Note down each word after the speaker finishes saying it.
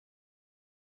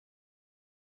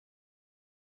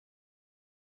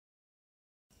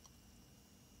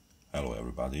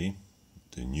everybody,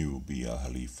 the new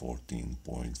BlHeli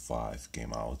 14.5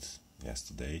 came out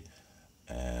yesterday,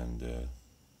 and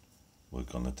we're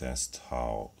gonna test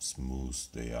how smooth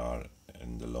they are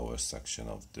in the lower section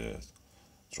of the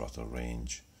throttle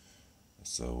range.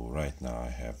 So right now I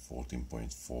have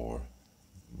 14.4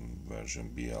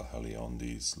 version BlHeli on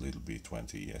these little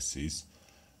B20 ESCs,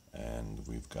 and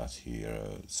we've got here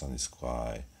Sunny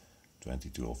Sky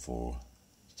 2204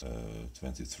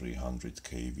 2300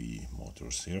 kV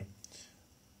motors here.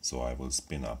 So I will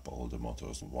spin up all the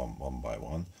motors one by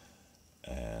one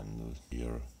and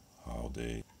hear how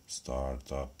they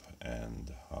start up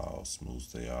and how smooth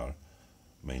they are,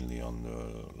 mainly on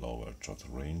the lower throttle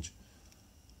range.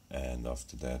 And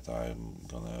after that I'm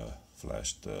gonna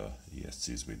flash the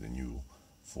ESCs with the new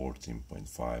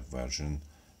 14.5 version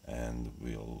and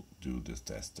we'll do the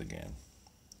test again.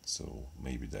 So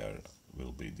maybe there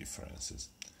will be differences.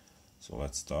 So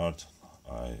let's start.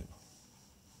 I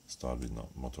start with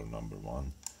motor number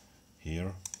 1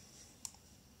 here.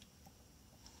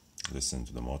 Listen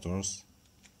to the motors.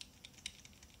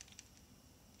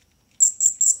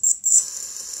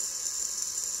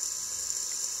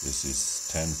 This is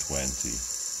 1020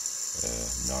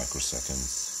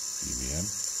 microseconds BVM,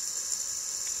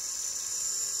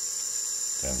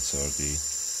 1030,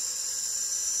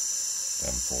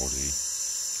 1040,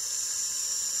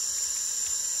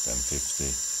 1050,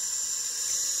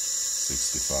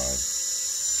 65,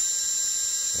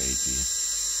 80,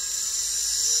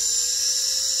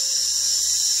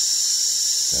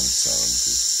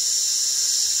 1070.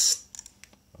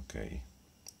 Okay,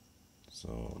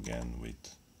 so again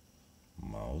with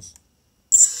mouse.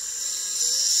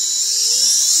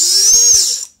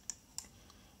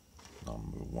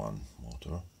 Number 1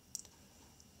 motor.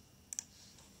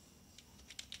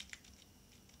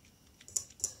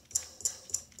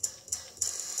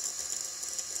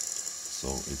 So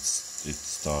it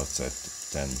starts at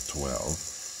 1012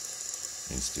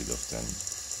 instead of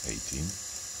 1018.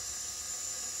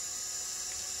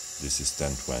 This is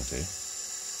 1020,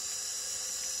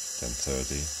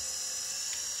 1030,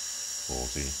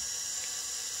 40,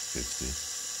 50,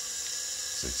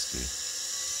 60,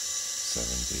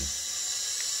 70,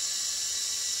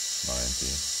 90,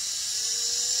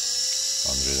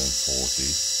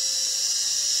 140,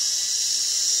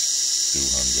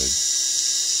 200.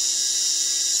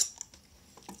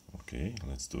 Okay,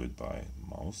 let's do it by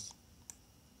mouse.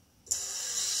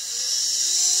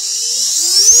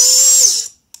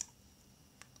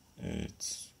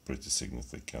 It's pretty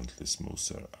significantly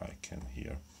smoother, I can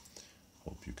hear.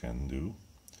 Hope you can do.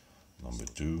 Number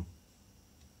 2,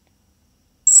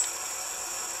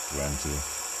 20,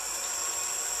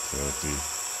 30,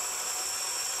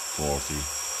 40,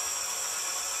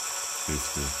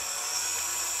 50,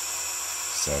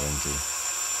 70,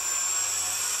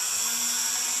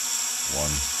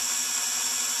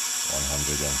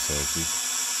 130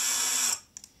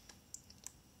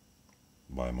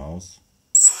 by mouse.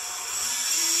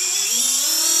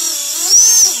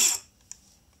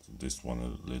 So this one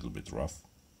a little bit rough.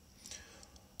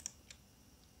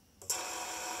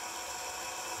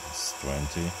 It's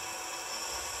 20,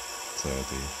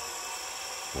 30,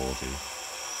 40,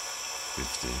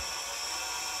 50,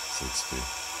 60,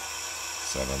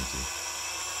 70,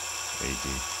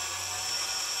 80,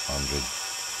 100,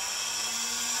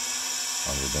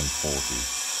 140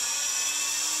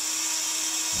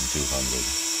 and 200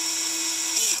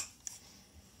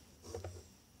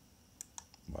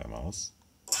 by mouse.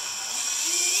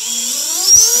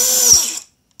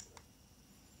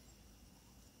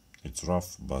 It's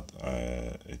rough, but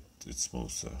it's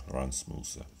smoother, runs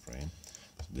smoother frame.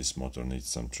 So this motor needs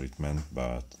some treatment,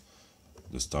 but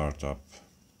the startup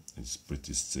is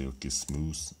pretty silky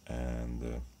smooth,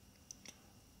 and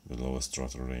the lowest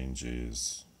throttle range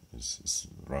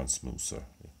runs smoother.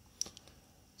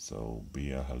 So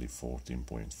BlHeli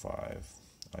 14.5,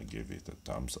 I give it a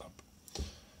thumbs up.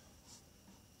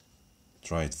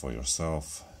 Try it for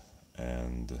yourself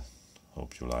and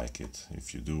hope you like it.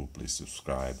 If you do, please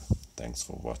subscribe. Thanks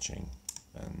for watching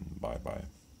and bye bye.